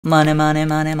Money, money,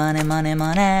 money, money, money,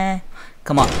 money.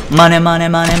 Come on. Money, money,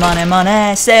 money, money,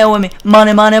 money. Say it with me.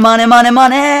 Money, money, money, money,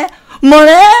 money.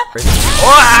 Money!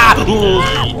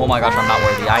 Oh my gosh, I'm not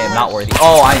worthy. I am not worthy.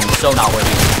 Oh, I am so not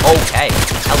worthy. Okay.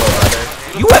 Hello,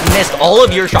 brother. You have missed all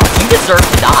of your shots. You deserve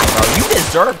to die, bro. You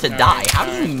deserve to die. How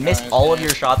do you miss all of your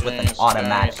shots with an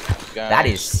automatic? That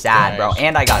is sad, bro.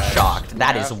 And I got shocked.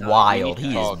 That is wild.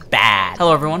 He is bad.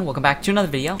 Hello, everyone. Welcome back to another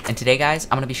video. And today, guys,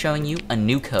 I'm going to be showing you a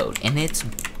new code. And it's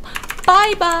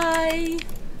bye-bye.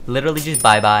 Literally just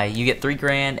bye-bye. You get 3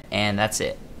 grand, and that's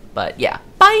it. But, yeah.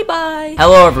 Bye-bye.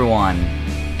 Hello, everyone.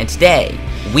 And today,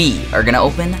 we are going to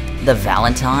open the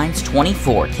Valentine's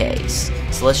 24 case.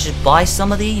 So let's just buy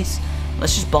some of these.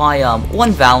 Let's just buy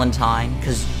one Valentine,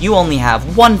 because you only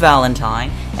have one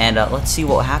Valentine. And let's see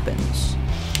what happens.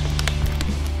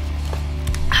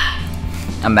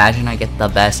 Imagine I get the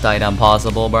best item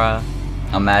possible, bruh.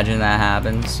 Imagine that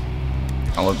happens.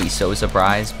 I would be so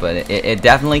surprised, but it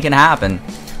definitely can happen.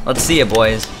 Let's see it,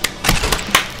 boys.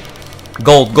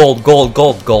 Gold, gold, gold,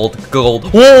 gold, gold,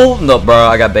 gold. Whoa! No, bro,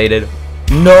 I got baited.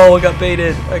 No, I got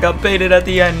baited. I got baited at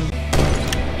the end.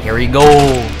 Here we go.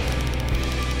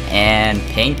 And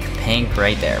pink, pink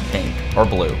right there. Pink. Or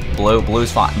blue. Blue,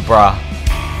 blue's fine. Bruh.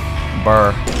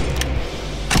 Burr.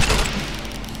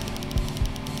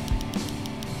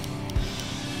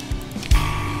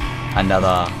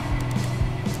 Another.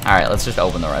 Alright, let's just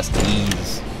open the rest of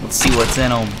these. Let's see what's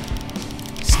in them.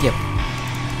 Skip.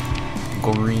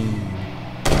 Green.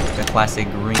 The classic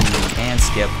green. And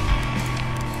skip.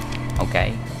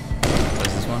 Okay. What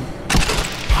is this one?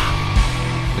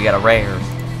 We got a rare.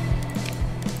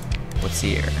 What's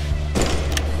here?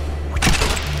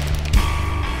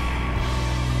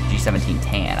 G17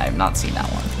 tan. I have not seen that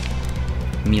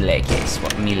one. Melee case.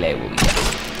 What melee will we get?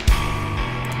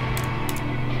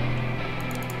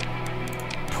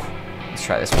 Let's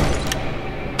try this one.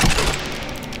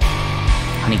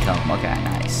 Honeycomb, okay,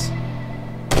 nice.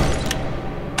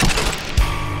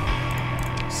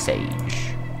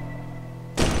 Sage.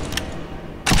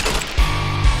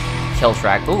 Kill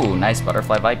track. Ooh, nice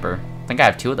butterfly viper. I think I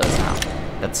have 2 of those now.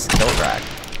 That's kill track.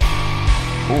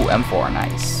 Ooh, M4,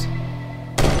 nice.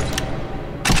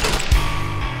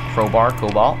 Crowbar,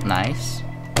 cobalt, nice.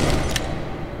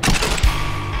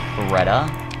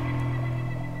 Beretta.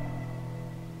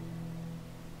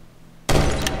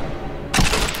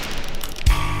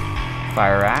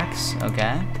 Fire axe,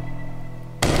 okay.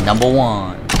 Number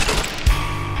 1.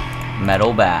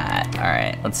 Metal bat.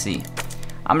 Alright, let's see.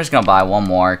 I'm just gonna buy one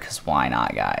more, because why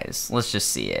not, guys? Let's just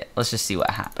see it. Let's just see what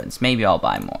happens. Maybe I'll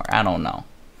buy more. I don't know.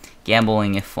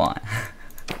 Gambling is fun.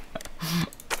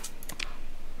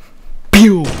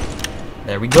 Pew!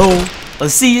 There we go.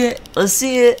 Let's see it. Let's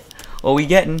see it. What we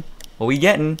getting? What we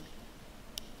getting?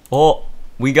 Oh,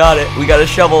 we got it. We got a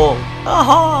shovel. A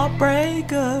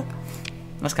heartbreaker.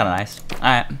 That's kind of nice.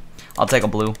 Alright. I'll take a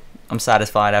blue. I'm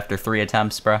satisfied after 3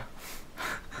 attempts, bruh.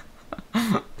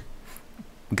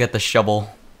 Get the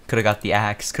shovel. Could've got the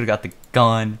axe. Could've got the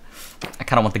gun. I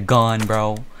kinda want the gun,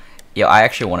 bro. Yo, I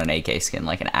actually want an AK skin.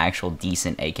 Like an actual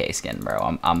decent AK skin,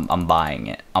 bro. I'm buying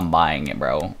it. I'm buying it,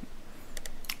 bro.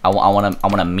 I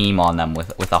wanna meme on them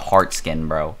with a heart skin,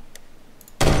 bro.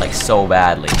 Like so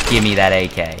badly. Give me that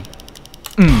AK.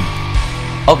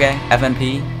 Okay,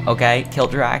 FNP. Okay, kill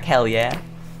track. Hell yeah.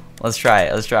 Let's try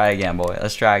it. Let's try again, boy.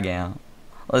 Let's try again.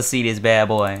 Let's see this bad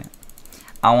boy.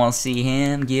 I want to see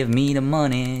him give me the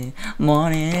money.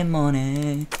 Money,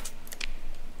 money.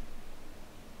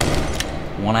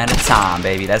 One at a time,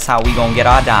 baby. That's how we gonna get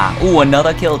our dime. Ooh,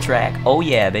 another kill track. Oh,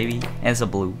 yeah, baby. And it's a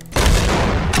blue.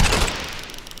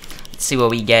 Let's see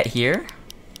what we get here.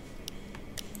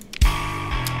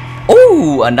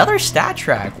 Ooh, another stat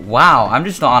track. Wow, I'm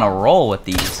just on a roll with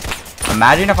these.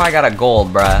 Imagine if I got a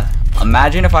gold, bruh.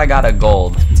 Imagine if I got a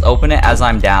gold. Let's open it as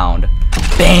I'm downed.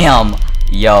 Bam!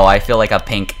 Yo, I feel like a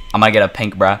pink. I'm gonna get a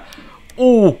pink, bruh.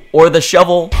 Ooh, or the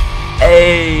shovel.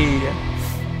 Hey!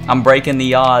 I'm breaking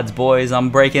the odds, boys. I'm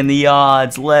breaking the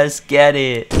odds. Let's get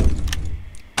it.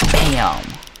 Bam!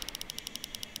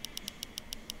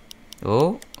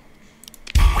 Ooh.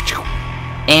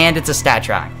 And it's a stat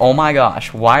track. Oh my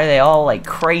gosh. Why are they all like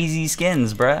crazy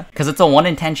skins, bruh? Because it's a 1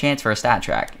 in 10 chance for a stat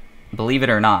track. Believe it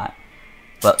or not.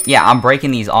 But yeah, I'm breaking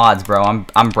these odds, bro.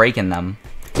 I'm breaking them.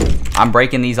 I'm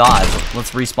breaking these odds.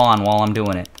 Let's respawn while I'm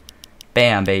doing it.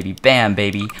 Bam, baby. Bam,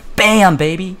 baby. Bam,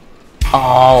 baby.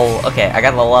 Oh, okay. I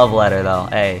got the love letter, though.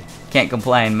 Hey, can't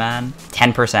complain, man.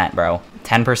 10%, bro.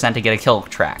 10% to get a kill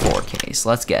track. 4Ks.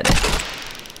 Let's get it.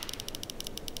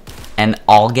 And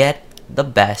I'll get the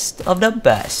best of the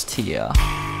best here.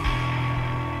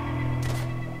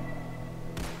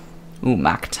 Ooh,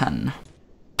 Mac 10.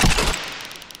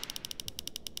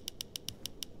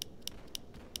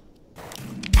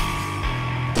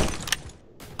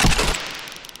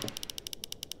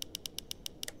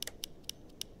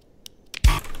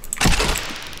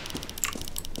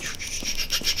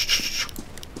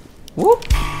 Whoop.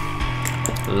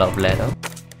 Love letter.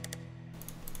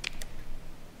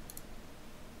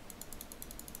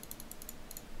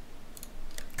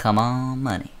 Come on,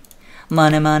 money.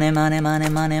 Money, money, money, money,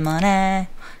 money, money.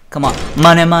 Come on.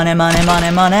 Money, money, money,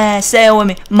 money, money. Say it with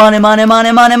me. Money, money,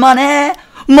 money, money, money.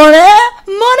 Money,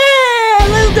 money.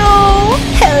 Let's go.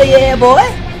 Hell yeah,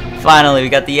 boy. Finally, we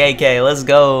got the AK. Let's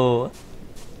go.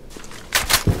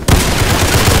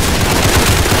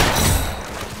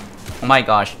 Oh my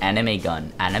gosh, anime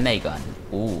gun, anime gun.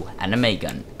 Ooh, anime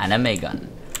gun, anime gun.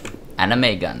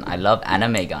 Anime gun. I love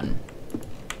anime gun.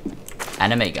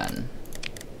 Anime gun.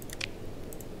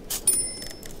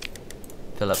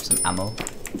 Fill up some ammo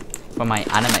for my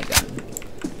anime gun.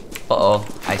 Uh-oh,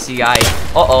 I see guy.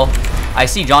 Uh-oh, I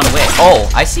see John Wick. Oh,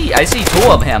 I see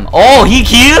two of him. Oh, he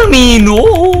killed me.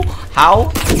 No,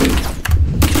 how?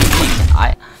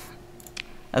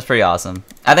 That's pretty awesome.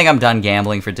 I think I'm done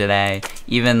gambling for today,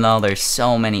 even though there's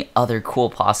so many other cool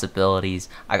possibilities.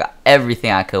 I got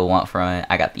everything I could want from it.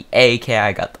 I got the AK,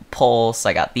 I got the pulse,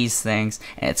 I got these things,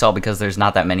 and it's all because there's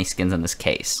not that many skins in this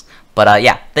case. But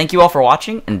yeah, thank you all for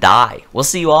watching, and die. We'll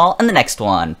see you all in the next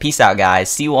one. Peace out, guys.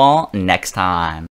 See you all next time.